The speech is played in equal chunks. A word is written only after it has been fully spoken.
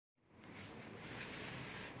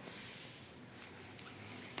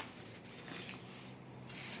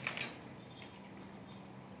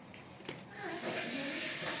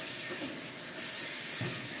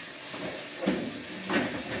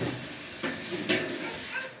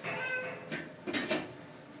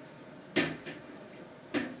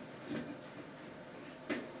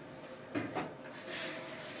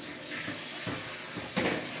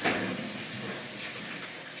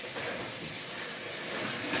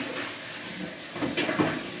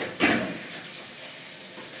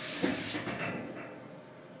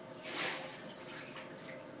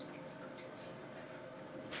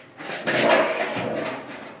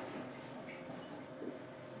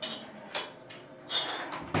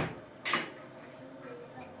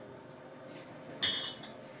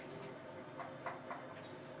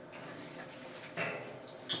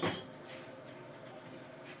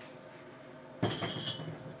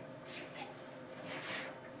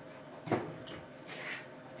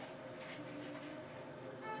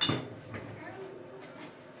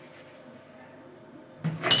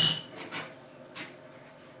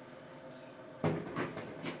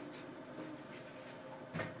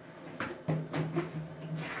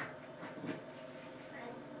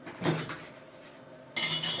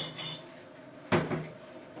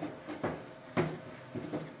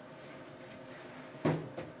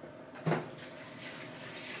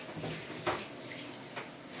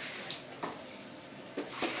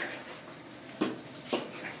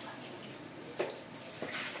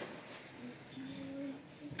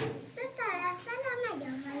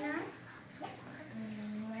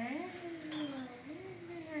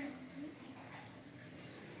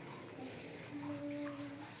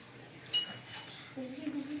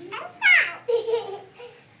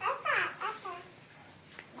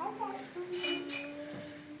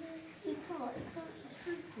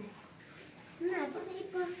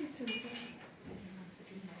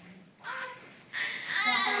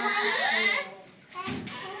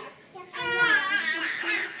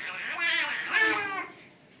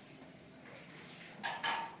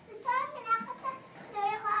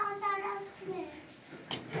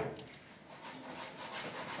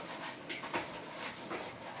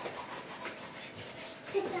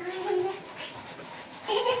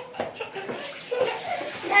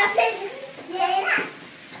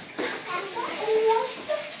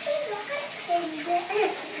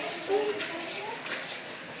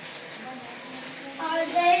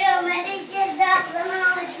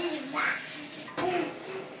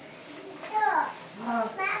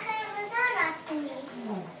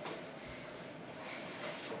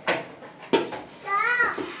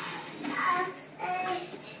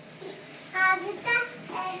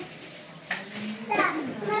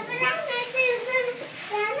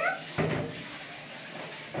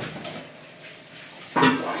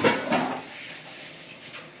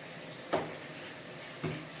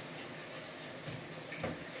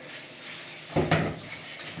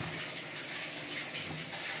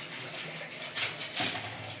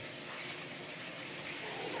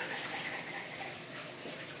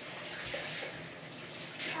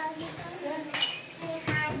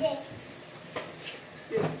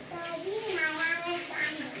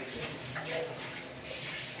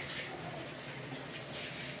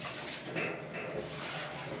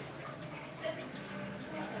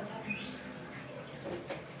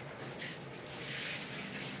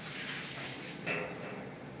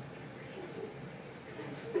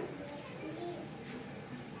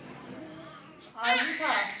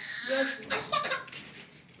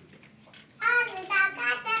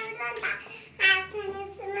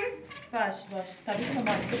باش tabii ki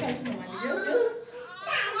nomadic باش nomadic yok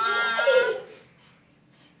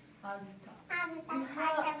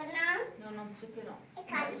non çekiyorum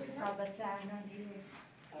babacığına diyor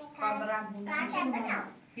babam bunu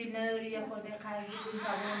bineriye koydu kazı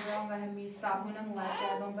sabundan ve hem sabunun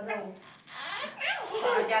varacağından beri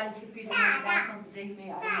acar süpüründen sonra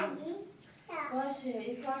değmeyi alıyor باشه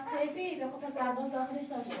یک وقت تیپی به خود سرباز داخلش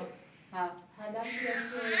داشتم حالا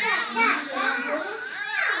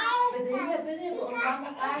که بده به عنوان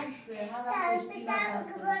قرض هم وقتش بیمار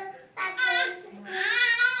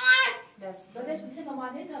بس بدش بشه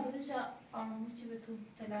ممانعه تا بدش آموزی به تو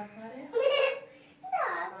تلافره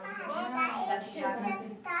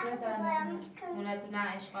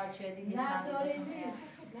نه اشغال شدی نه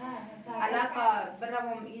علاقة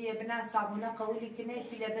برهم هي بناء صابونة قولي كنا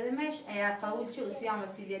في بدمش أي قول شو أسيان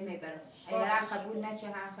وسيلة ما بر أي را قبول نشة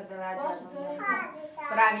عن خدمات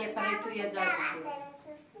برامي قريتو يجار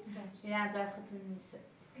يا جار خدمة النساء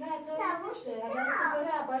لا توش هلا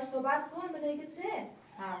تقولها باش توبات كون من هيك شيء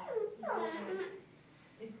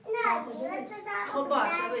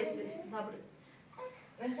خباش بس دبر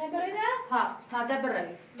الخبرة ها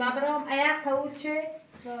دبرهم أي قول شيء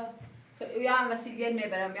ويان وسيلة ما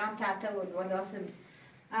برام يان تعتول ولا سم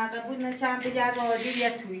قبول نشان بجار موادي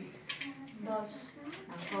يتوي باش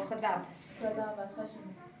خدام سلامة خشم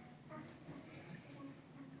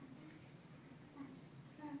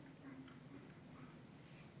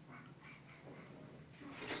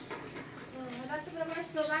هلا تبغى معي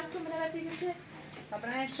صوباتكم من هلا تيجي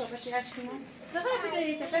طبعا صوبتي عشتنا صغير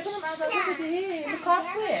بدي تفكروا مع بعض هي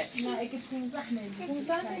مقاطع ما اجيب تكون زحمه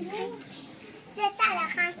ستة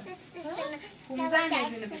خمسة سنة. ومزاج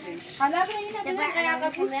بدي. حلا برينا بدنا أيا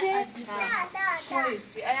قبول شيء.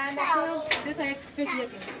 كويس. أيا نحن بدنا يكفي شيء.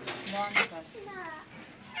 لا.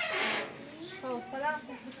 أوه خلاص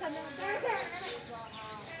بستنى.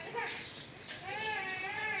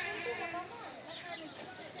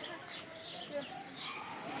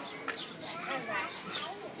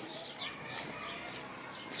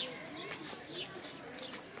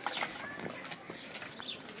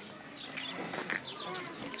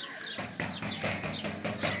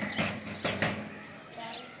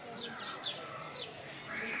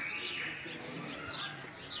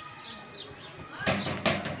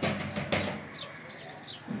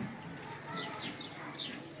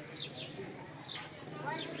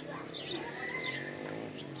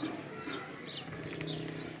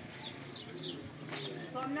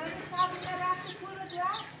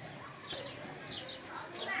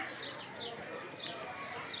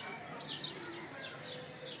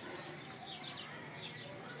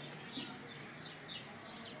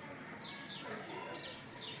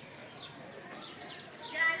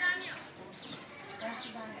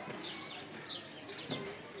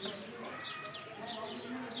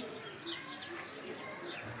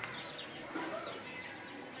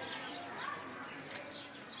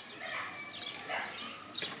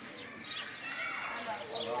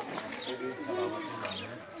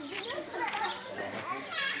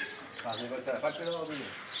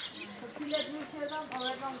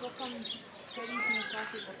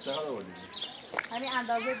 همین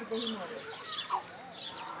اندازه بدهی مورد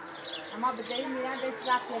اما بدهی میرن بهش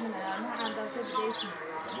رفت نمیدن نه اندازه بدهی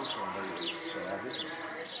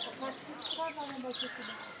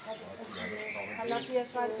حالا توی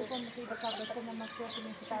کار بکن بخوایی به کابلسه نماسیه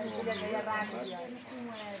کنی که تایی بوده به یه رنگ بیاری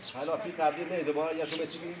حالا فی قبلی نه دوباره یه شو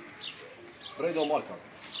بسیدی برای دنبال کن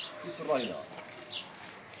بیس راینا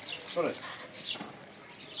برای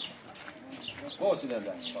باسیدن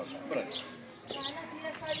ده برای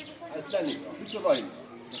اصلا نیست بیس راینا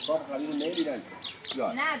حساب قبلی نمیدن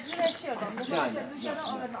یا نه زورش شدم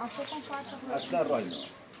اصلا راینا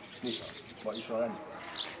نیست با اشاره نیست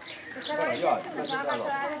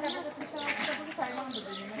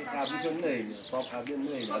قبلیشون نه حساب قبلی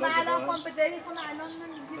نه خب الان خون بدهی خون الان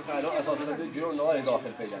من الان اساسا به جنون نهار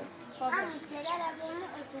داخل فعلا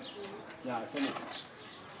نه اصلا نیست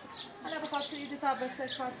حالا بخواد توی ایده تا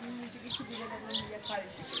بچه کار میگی که دیگه نمیدونم یه کارش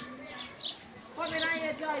خب میرن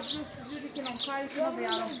یه جای جوری که من کاری کنم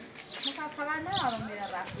بیارم مثلا خبر ندارم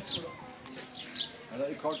میرن رفتی کنم حالا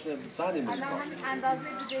این کارت سنی میگه الان همین اندازه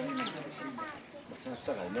بدهی نمیشه مثلا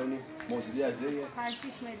چقدر نونی موجودی اجزاییه 5-6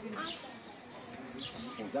 میلیون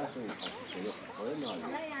 15 تا این خیلی خوبه نه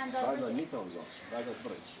حالا این اندازه بعد میتونم بعد از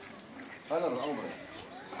برای حالا رو عمره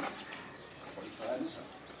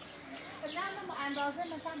نه اندازه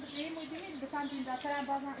مثلا بدهی میدونید به سمت این دفتر هم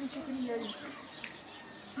باز این شکلی میاریم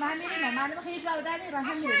من میرینم من خیلی جا در میرم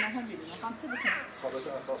هم میرینم هم چه بکنم خب تو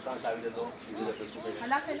اساسا تعویض دو چیزی بسوزه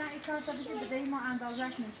حالا فعلا این کار تا بگه بدهی ما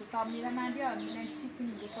اندازه‌اش نمیشه تا میره من بیام میگم چی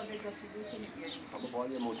کنیم به خود اجازه بدید خب با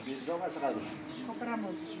یه موجودی اجزا واسه قرار خب برام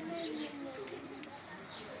موجود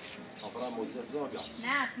خب موجود اجزا بیا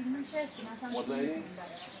نه فیلمش هست مثلا مطمئنی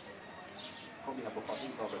خب یه بخاطر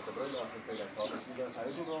این کار بسه برای آخر پیدا کار بسیار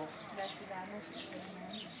خرید رو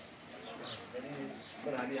یعنی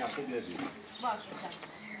من همین هفته بیادیم باشه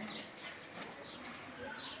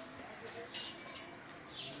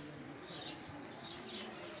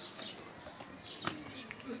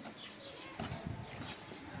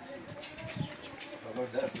اما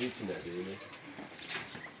دست نیستی نزدیمه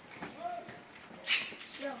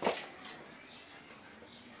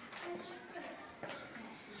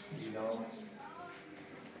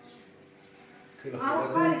اما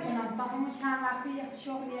کاری کنم تا اون چند وقتی یک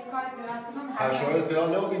شغل یک کاری کنم شغل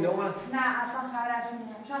پلان نبودی نومد؟ نه اصلا خبرش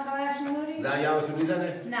نمیدونم شاید خبرش نوری؟ زنگ همتون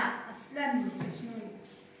میزنه؟ نه اصلا نیستش نوری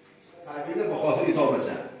تربیده به خاطر ایتا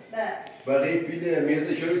بسن بقیه پیل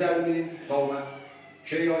میرد چه روی تربیه میدیم؟ تا اومد؟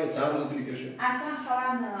 چه یا چند روز طولی کشه؟ اصلا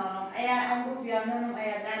خبر ندارم اگر امروز بیارم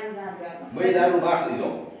اگر در روزم بیارم ما یه در رو وقت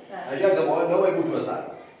ایدام اگر دوباره نوعی بود بسن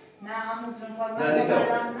نه امروز جون خواهد نه دیگه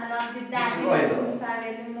الان دید درگیش سر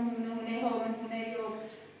ویلون نمونه ها و نمونه و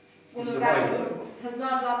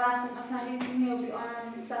هزار دار هستم اصلا این میو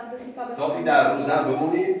آن سر بسی تا تا این در روز هم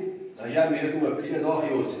بمونید اگر میره تو مپلیل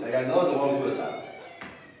داخل یوسید اگر نه دوباره تو بسن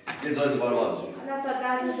یه زای دوباره بازشون حالا تا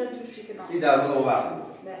در روز جوش کنم این در روز هم وقت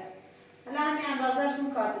بود حالا همین اندازهش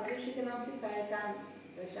اون کار بود جوش کنم سی تا ایسان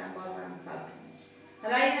بشن بازم کار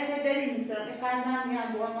حالا اینه که داری میسترم این قرض هم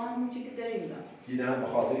میان با ما همون چی که داری میدم این هم به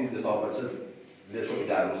خاطر این دتابسه نشون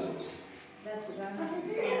در روز بسید دست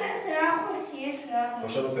برم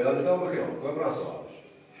خوشا رو پیدا میتونم بکنم کوه بران سوالش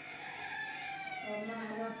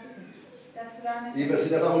این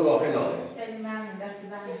بسیدت هم داخل ناده خیلی ممنون دست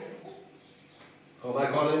برم خب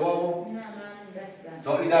من کار نمیبامو؟ نه ممنون دست برم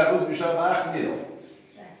تا این در روز میشه وقت میرم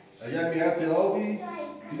اگر میره پیدا بی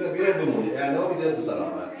بیره بمونی اعنا میده به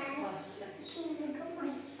سلامت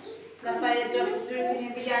لطفا یه جا بزرگ کنیم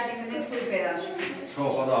بگردیم و نمیتونی پیدا شد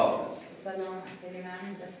خدا حافظ سلام خیلی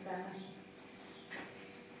ممنون دست برم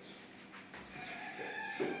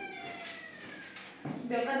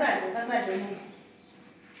به غزل بمون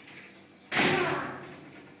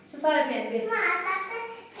ستاره بیان بیان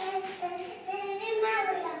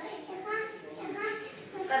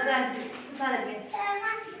غزل ستاره بیان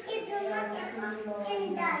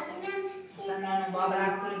زنان بابا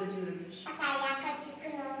رفت کنه به جورش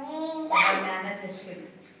بابا لعنتش کنه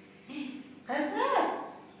غزل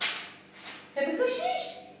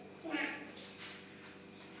بکشیش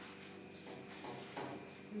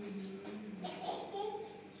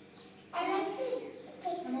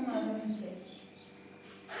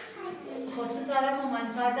خواسته داره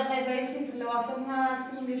مامان قاعده قیبایی سیم لباسا هم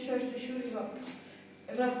هست کنیم یه ششت شوری با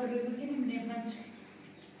رفت روی بکنیم نیم چه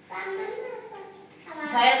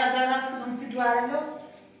تای غزل رقص کنم سی دواره لو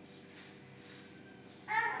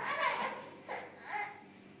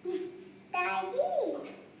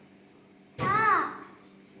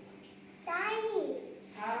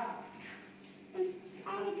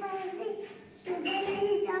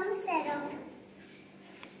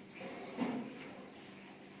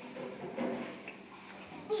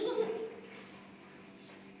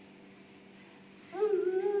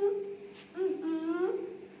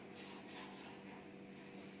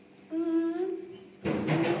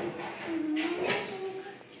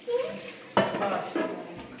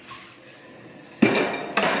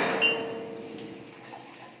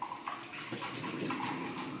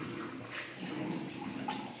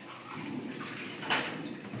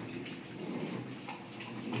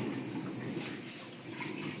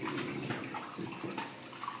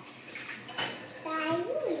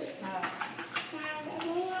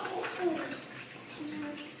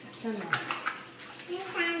سنة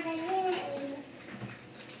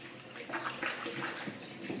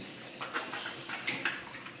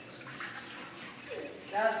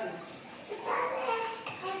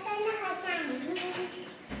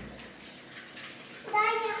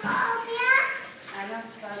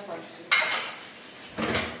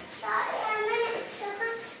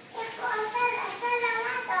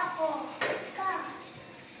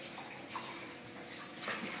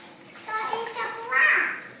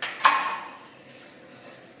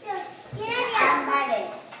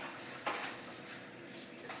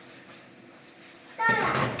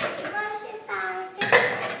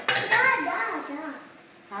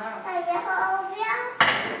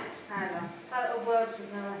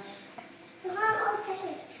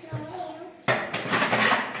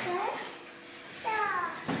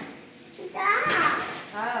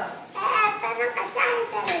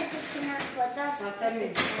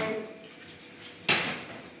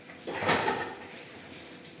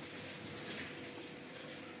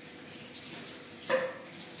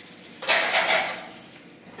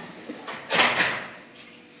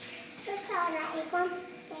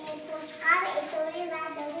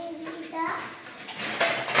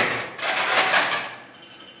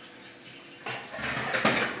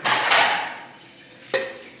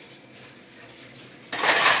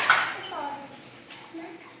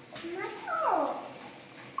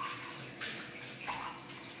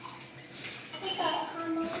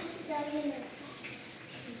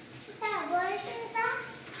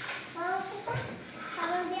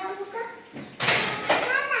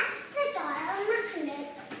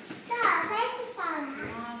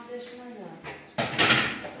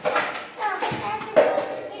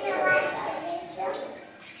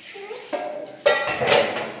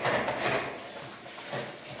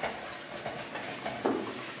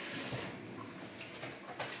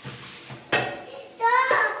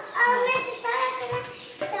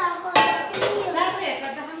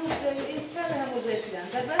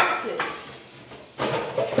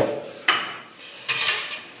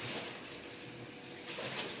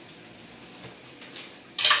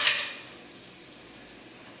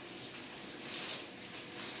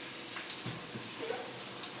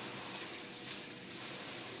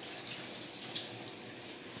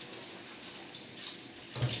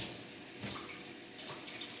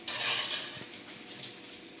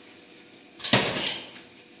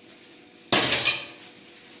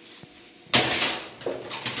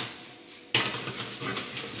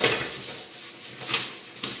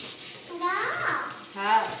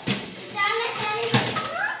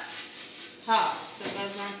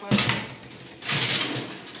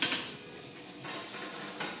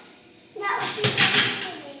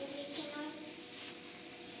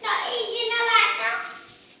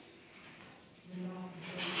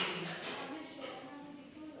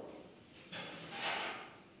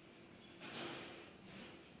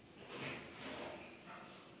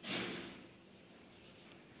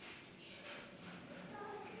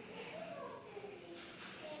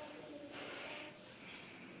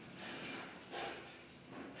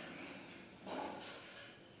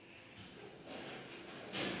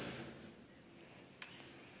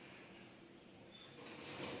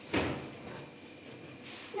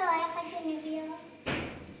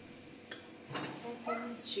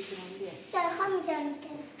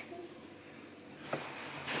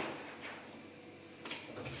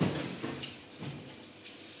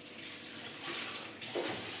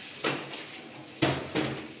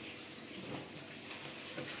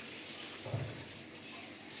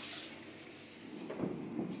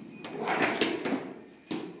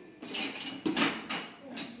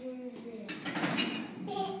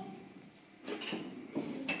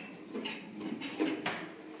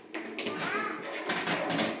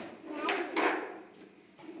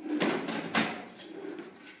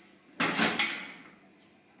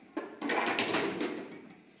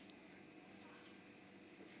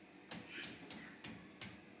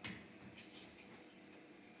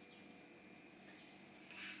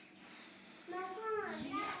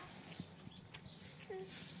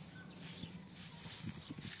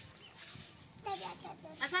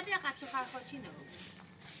اصلا بیا قبچه خرخاچی نبود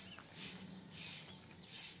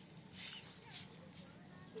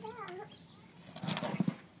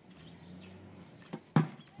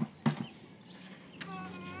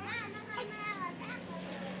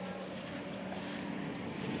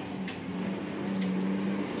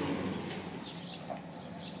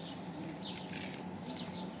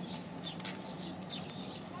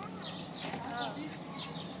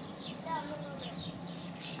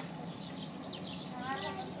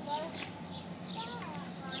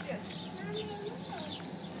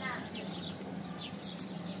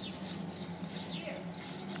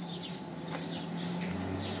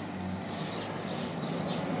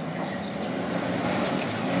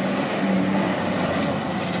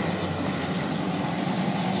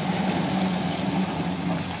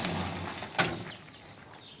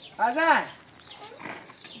غزل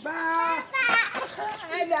با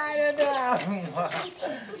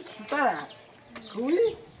ستاره خوبی؟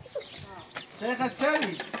 چه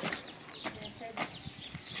خدشانی؟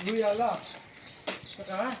 روی الله چه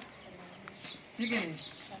چی کنی؟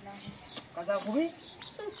 غزل خوبی؟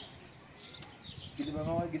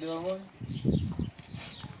 گیده بابا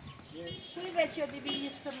توی بچه بی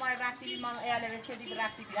سمای رفتی بی مام ایاله بچه بی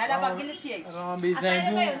رفتی بی حالا با گلتیه رام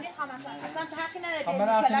بیزندون اصلا تو حقی نداره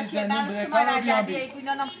کلا که من سمای رفتی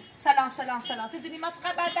گوینانم سلام تو دونی ما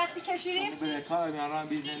چقدر بدبختی کشیدیم بره کار میان رام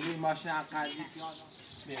بیزندون ماشین عقلی پیاده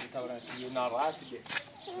میره تورتی ناراحتی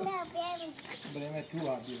به بریم تو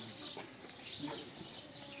ها بیم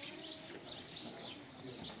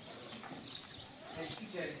چی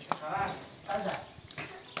کردی؟ خبر؟ ازا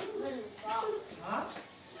ها؟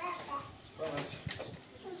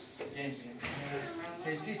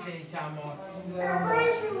 چی چنین چند ماه؟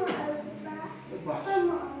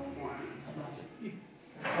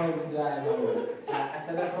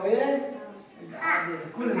 اصلا خویه؟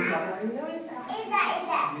 کل میکنم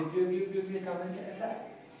بیا کامل که اصلا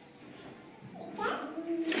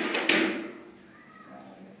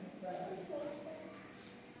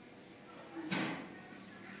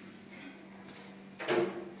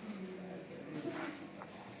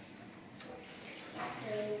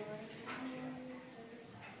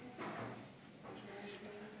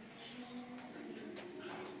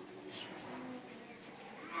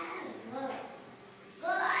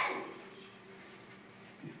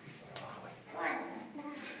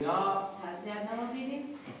یا تازیت نمابیدیم؟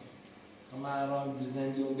 من رام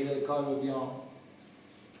بزندی و بیره کار رو بیام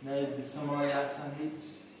نه دستمایی اصلا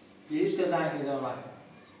هیچ که زنگ میدم اصلا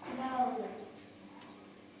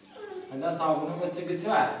حالا صابونه با چه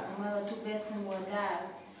گچه؟ اما تو بسم مادر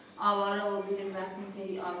آواره و بیریم رفتیم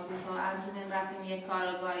که آزیتا انجمن رفتیم یک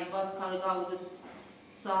کارگاهی باز کارگاه بود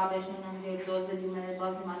صاحبشون هم دوزلیمه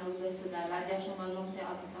باز من رو بسیدن برگشتم باز روم که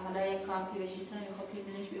آزیتا حالا یک کارکی بشیستن خب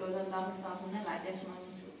پیدنش بی اردان دام صابونه برگشتم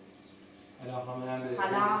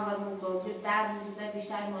حالا هم گفته در روزده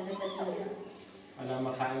بیشتر مدت طوله حالا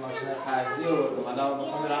من خیلی ماشین خرزی آوردم حالا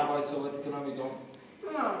بخوام برم باید صحبتی کنم میگم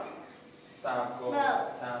سب کن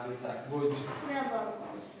چند روز بوج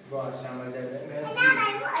باشم مجرده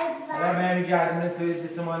حالا من گردونه توی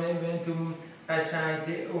دستمانه بین تو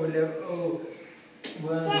قشنگ اوله او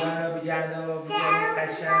بوندن رو بگردم و بگردم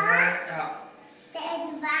قشنگ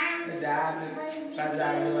درد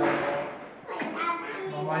قدر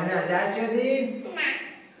مامانی ازت شدیم؟ نه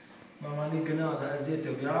مامانی گناه ازت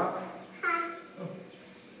تو بیا؟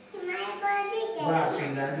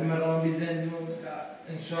 بخشید ندیم من رام بیزندیم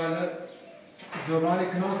انشاءالله جورنال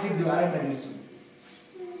کناسی دوباره نویسیم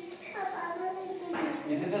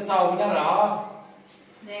بیسته صابونه را؟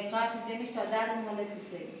 نه کار دیدمیش تا در مولد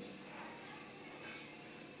بسید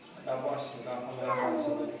دا باشه دا خواهم برای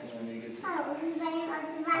صحبت کنم دیگه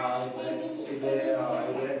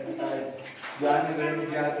یعنی برم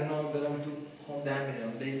میگردونم برم تو خونده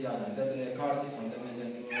همینم ده جانم ده بره کار نیستم ده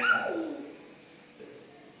مزندیم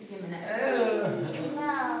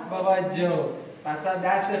بابا جو مثلا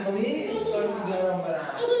درس خونی؟ دارم برم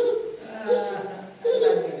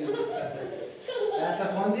درس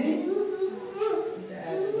خوندی؟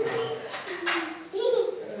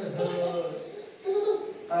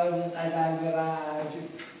 غزل برم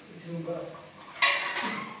چون برم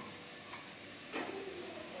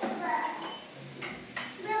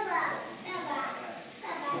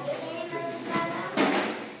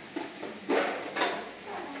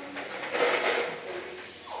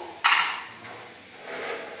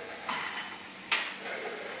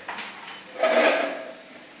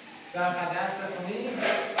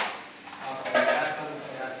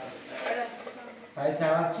باید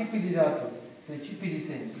چند چی پیدی داد تو چی پیدی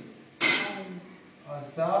سنی؟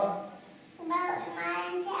 آزتا؟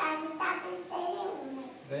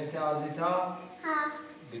 رنت آزیتا؟ ها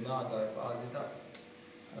بنا دار آزیتا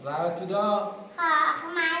راه تو دا؟ ها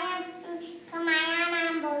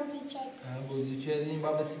خمایم بازی کرد بازی چردیم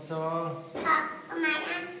بابت چه سوال؟ ها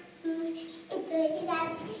خمایم ایتوری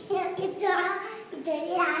رازی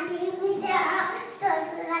میده سوز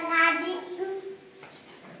لگادی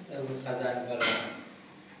غزل برام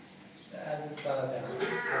درد ساده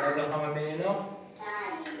حالا دخوام بینم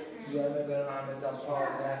بیارم برم همه جا پا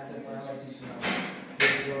دست من همه چیشونم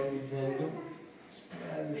بسیار بیزندم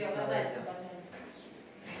درد ساده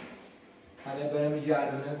حالا برم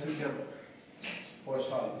گردونم تو که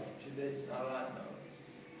خوشحال چه ده ناراحت نبود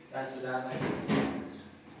دست در نکشید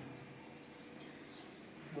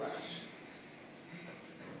باش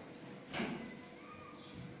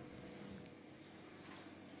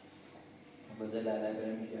بذار لاله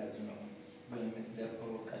برم میگردونم مثل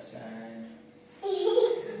او قشنگ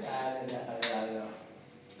بله دقیقا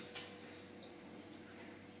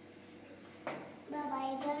بابا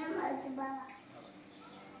ایدارم از بابا